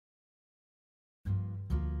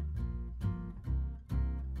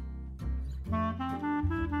I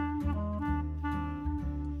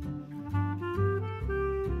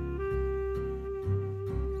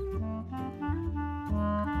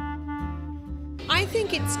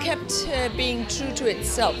think it's kept being true to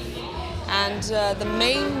itself, and the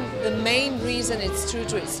main reason it's true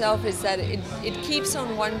to itself is that it keeps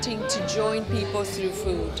on wanting to join people through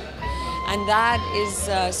food, and that is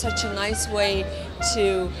such a nice way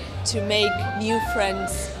to make new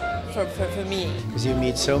friends for me. Because you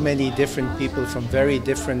meet so many different people from very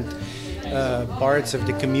different parts of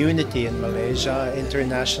the community in Malaysia,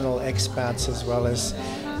 international expats as well as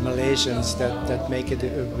Malaysians, that make it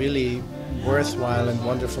a really worthwhile and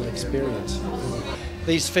wonderful experience.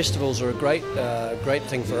 These festivals are a great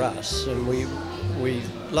thing for us, and we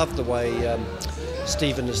love the way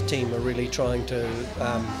Steve and his team are really trying to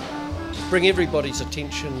bring everybody's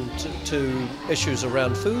attention to issues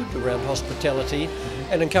around food, around hospitality,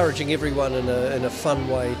 and encouraging everyone in a fun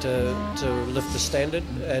way to lift the standard.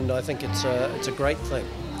 And I think it's a great thing.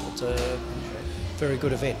 It's a very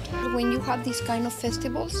good event. When you have these kind of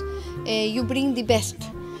festivals, you bring the best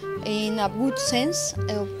in a good sense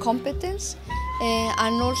of competence,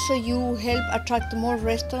 and also you help attract more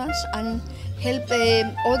restaurants and help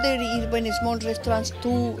other even small restaurants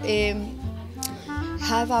to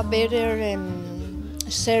have a better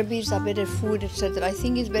service, a better food, etc. I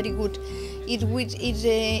think it's very good. It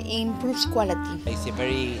improves quality. It's a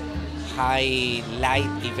very high light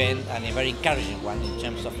event and a very encouraging one in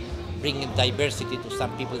terms of bringing diversity to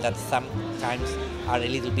some people that sometimes are a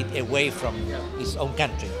little bit away from his own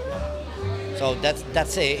country. So that's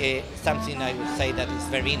something I would say that is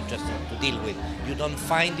very interesting to deal with. You don't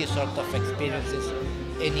find these sort of experiences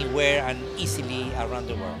anywhere and easily around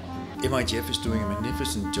the world. MIGF is doing a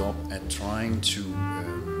magnificent job at trying to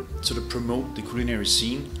sort of promote the culinary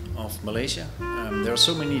scene of Malaysia. There are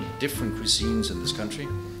so many different cuisines in this country,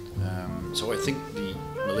 so I think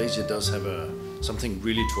Malaysia does have something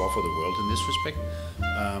really to offer the world in this respect,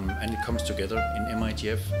 and it comes together in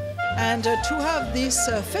MIGF. And to have this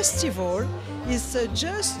festival is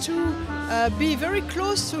just to be very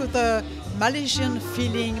close to the Malaysian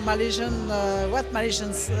feeling, what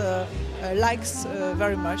Malaysians likes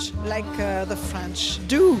very much, like the French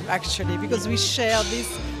do actually, because we share this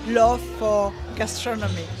love for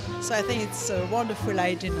gastronomy. So I think it's a wonderful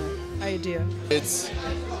idea. It's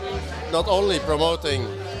not only promoting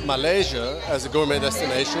Malaysia as a gourmet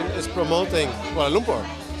destination, it's promoting Kuala Lumpur.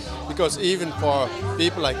 Because even for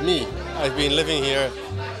people like me, I've been living here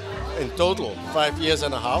in total 5.5 years,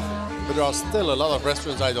 but there are still a lot of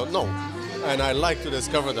restaurants I don't know. And I like to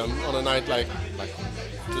discover them on a night like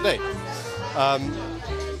today.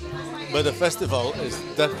 But the festival is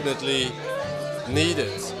definitely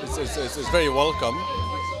needed. It's very welcome,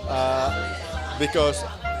 because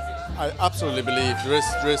I absolutely believe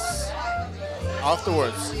there is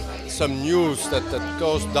afterwards some news that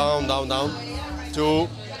goes down to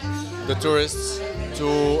the tourists,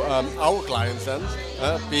 to our clients then,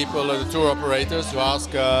 people, the tour operators who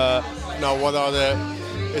ask, now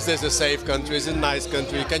is this a safe country, is it a nice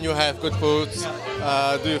country, can you have good food,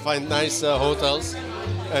 do you find nice hotels?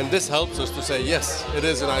 And this helps us to say yes, it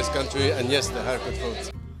is a nice country and yes, they have good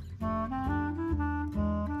food.